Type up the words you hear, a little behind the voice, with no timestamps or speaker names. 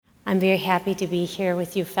I'm very happy to be here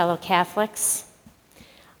with you fellow Catholics.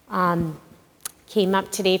 Came up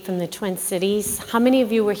today from the Twin Cities. How many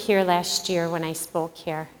of you were here last year when I spoke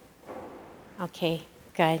here? Okay,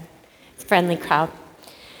 good. It's a friendly crowd.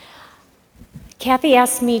 Kathy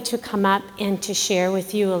asked me to come up and to share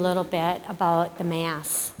with you a little bit about the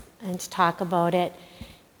Mass and to talk about it.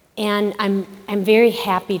 And I'm very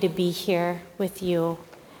happy to be here with you.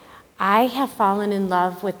 I have fallen in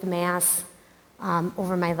love with the Mass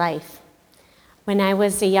over my life. When I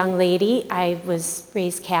was a young lady, I was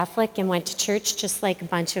raised Catholic and went to church just like a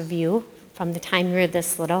bunch of you from the time you were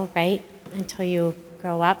this little, right? Until you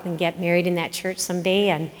grow up and get married in that church someday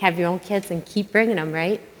and have your own kids and keep bringing them,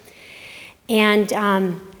 right? And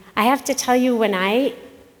I have to tell you, when I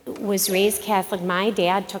was raised Catholic, my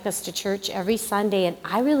dad took us to church every Sunday, and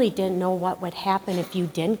I really didn't know what would happen if you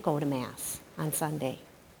didn't go to Mass on Sunday.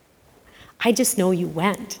 I just know you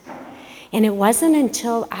went. And it wasn't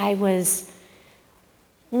until I was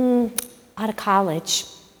out of college,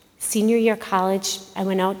 senior year college, I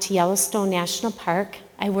went out to Yellowstone National Park.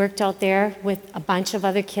 I worked out there with a bunch of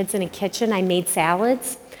other kids in a kitchen. I made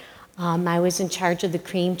salads. I was in charge of the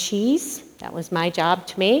cream cheese. That was my job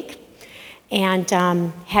to make. And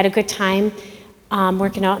had a good time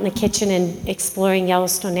working out in the kitchen and exploring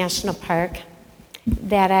Yellowstone National Park,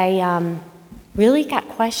 that I really got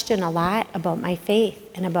questioned a lot about my faith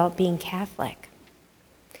and about being Catholic.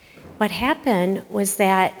 What happened was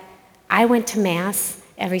that I went to Mass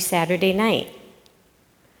every Saturday night,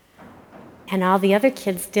 and all the other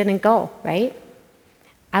kids didn't go, right?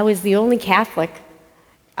 I was the only Catholic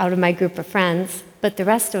out of my group of friends, but the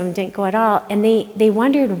rest of them didn't go at all, and they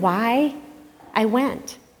wondered why I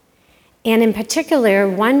went. And in particular,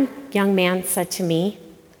 one young man said to me,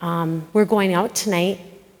 we're going out tonight,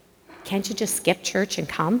 can't you just skip church and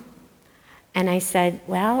come? And I said,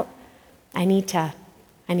 well, I need to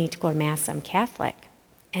go to Mass, I'm Catholic.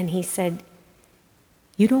 And he said,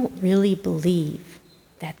 you don't really believe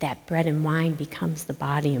that bread and wine becomes the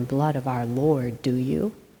body and blood of our Lord, do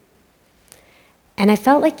you? And I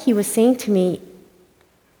felt like he was saying to me,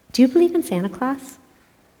 do you believe in Santa Claus?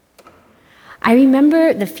 I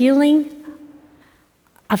remember the feeling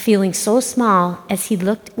of feeling so small as he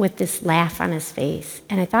looked with this laugh on his face.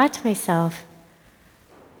 And I thought to myself,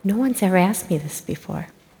 no one's ever asked me this before.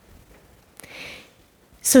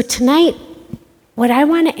 So tonight, what I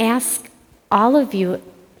want to ask all of you,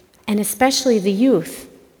 and especially the youth,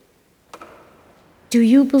 do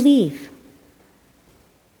you believe?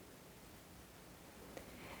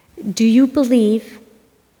 Do you believe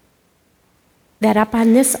that up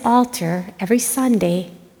on this altar every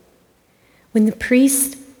Sunday, when the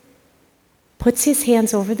priest puts his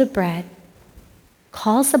hands over the bread,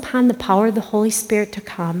 calls upon the power of the Holy Spirit to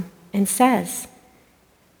come and says,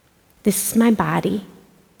 this is my body,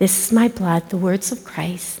 this is my blood, the words of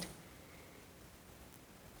Christ.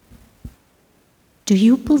 Do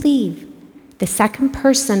you believe the second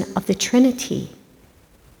person of the Trinity,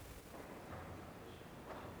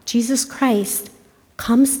 Jesus Christ,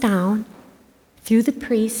 comes down through the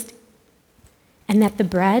priest, and that the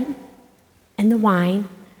bread and the wine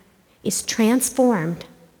is transformed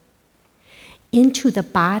into the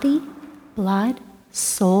body, blood,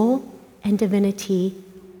 soul, and divinity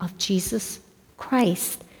of Jesus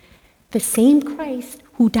Christ, the same Christ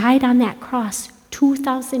who died on that cross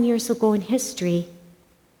 2,000 years ago in history,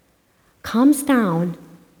 comes down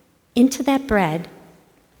into that bread,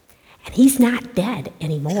 and he's not dead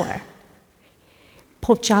anymore.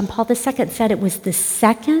 Pope John Paul II said it was the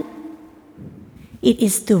second, it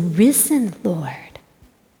is the risen Lord,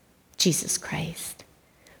 Jesus Christ,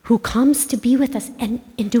 who comes to be with us. And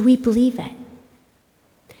do we believe it?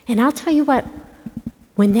 And I'll tell you what,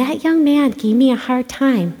 when that young man gave me a hard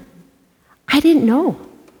time, I didn't know.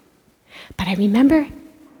 But I remember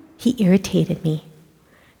he irritated me.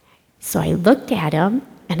 So I looked at him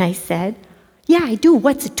and I said, yeah, I do.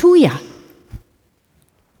 What's it to ya?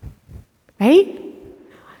 Right?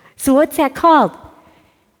 So what's that called?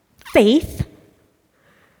 Faith.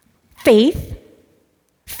 Faith.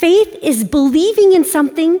 Faith is believing in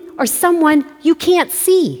something or someone you can't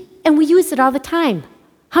see. And we use it all the time.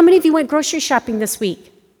 How many of you went grocery shopping this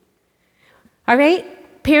week? All right?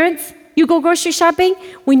 Parents, you go grocery shopping?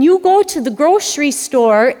 When you go to the grocery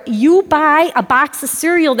store, you buy a box of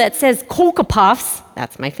cereal that says Cocoa Puffs.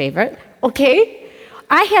 That's my favorite. Okay?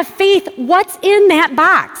 I have faith. What's in that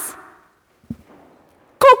box?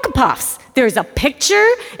 Cocoa Puffs. There's a picture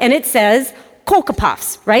and it says Cocoa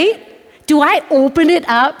Puffs, right? Do I open it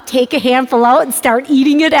up, take a handful out, and start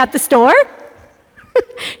eating it at the store?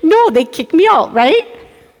 No, they kick me out, right?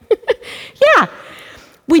 Yeah.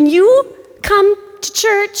 When you come to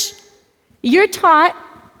church You're taught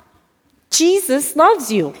Jesus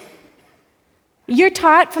loves you. You're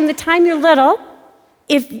taught from the time you're little,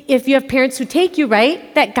 if you have parents who take you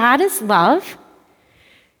right, that God is love,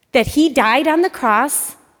 that he died on the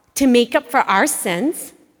cross to make up for our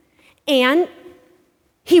sins, and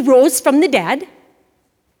he rose from the dead.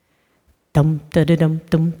 Dum da da dum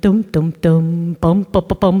dum dum dum dum bum bum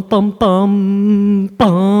bum bum bum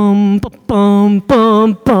bum bum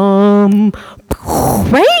bum bum.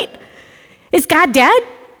 Right? Is God dead,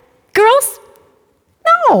 girls?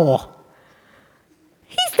 No.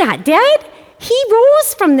 He's not dead. He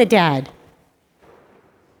rose from the dead.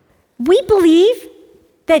 We believe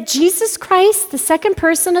that Jesus Christ, the second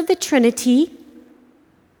person of the Trinity,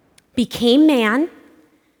 became man,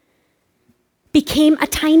 became a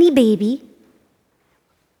tiny baby.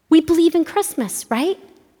 We believe in Christmas, right?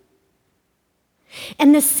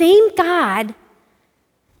 And the same God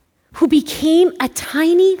who became a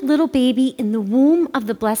tiny little baby in the womb of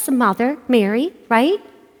the Blessed Mother, Mary, right?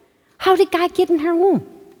 How did God get in her womb?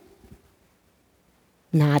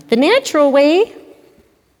 Not the natural way,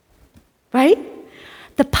 right?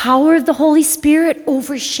 The power of the Holy Spirit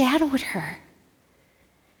overshadowed her.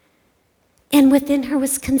 And within her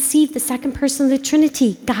was conceived the second person of the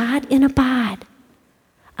Trinity, God in a bod,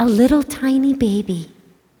 a little tiny baby.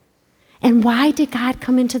 And why did God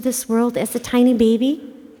come into this world as a tiny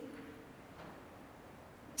baby?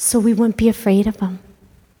 So we wouldn't be afraid of him.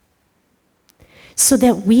 So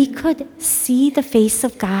that we could see the face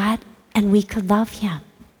of God and we could love him.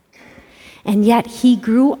 And yet he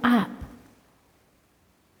grew up.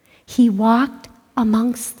 He walked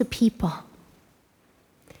amongst the people.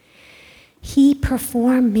 He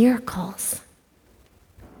performed miracles.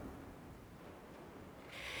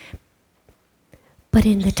 But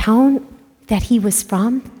in the town that he was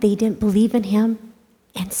from, they didn't believe in him,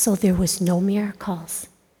 and so there was no miracles.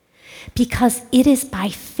 Because it is by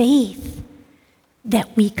faith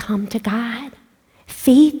that we come to God.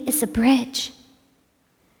 Faith is a bridge.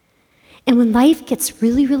 And when life gets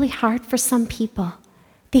really, really hard for some people,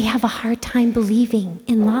 they have a hard time believing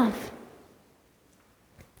in love.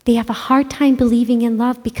 They have a hard time believing in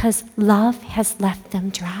love because love has left them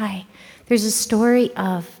dry. There's a story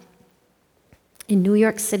of, in New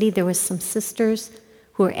York City, there was some sisters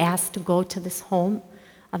who were asked to go to this home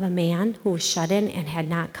of a man who was shut in and had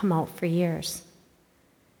not come out for years.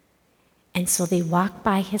 And so they walked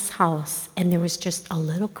by his house, and there was just a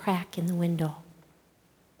little crack in the window.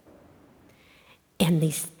 And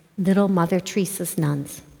these little Mother Teresa's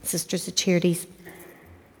nuns, Sisters of Charities,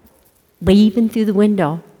 waving through the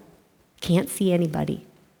window, can't see anybody.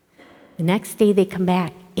 The next day they come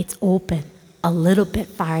back, it's open a little bit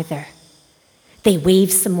farther. They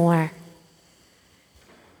wave some more.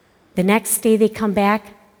 The next day they come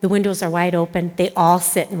back, the windows are wide open, they all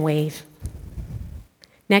sit and wave.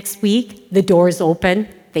 Next week, the doors open,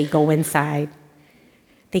 they go inside.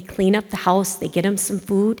 They clean up the house, they get him some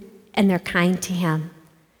food, and they're kind to him.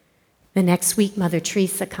 The next week, Mother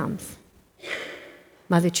Teresa comes.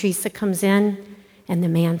 Mother Teresa comes in, and the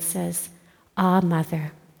man says,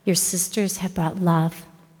 Mother, your sisters have brought love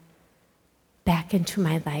back into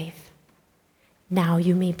my life. Now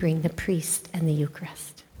you may bring the priest and the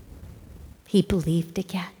Eucharist. He believed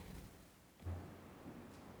again.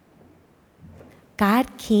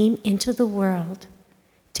 God came into the world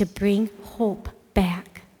to bring hope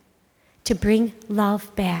back, to bring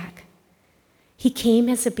love back. He came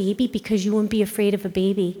as a baby because you wouldn't be afraid of a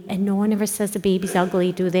baby, and no one ever says a baby's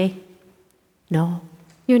ugly, do they? No,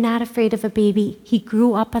 you're not afraid of a baby. He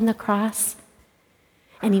grew up on the cross,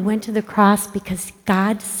 and he went to the cross because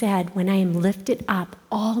God said, when I am lifted up,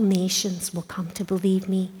 all nations will come to believe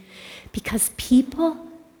me. Because people,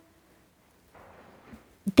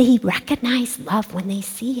 they recognize love when they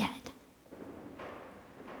see it.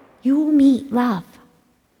 You will meet love.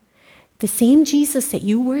 The same Jesus that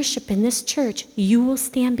you worship in this church, you will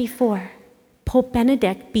stand before. Pope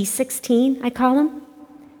Benedict, B16, I call him.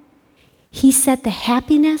 He said the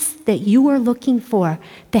happiness that you are looking for,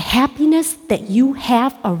 the happiness that you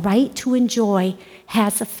have a right to enjoy,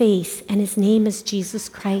 has a face, and his name is Jesus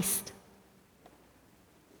Christ.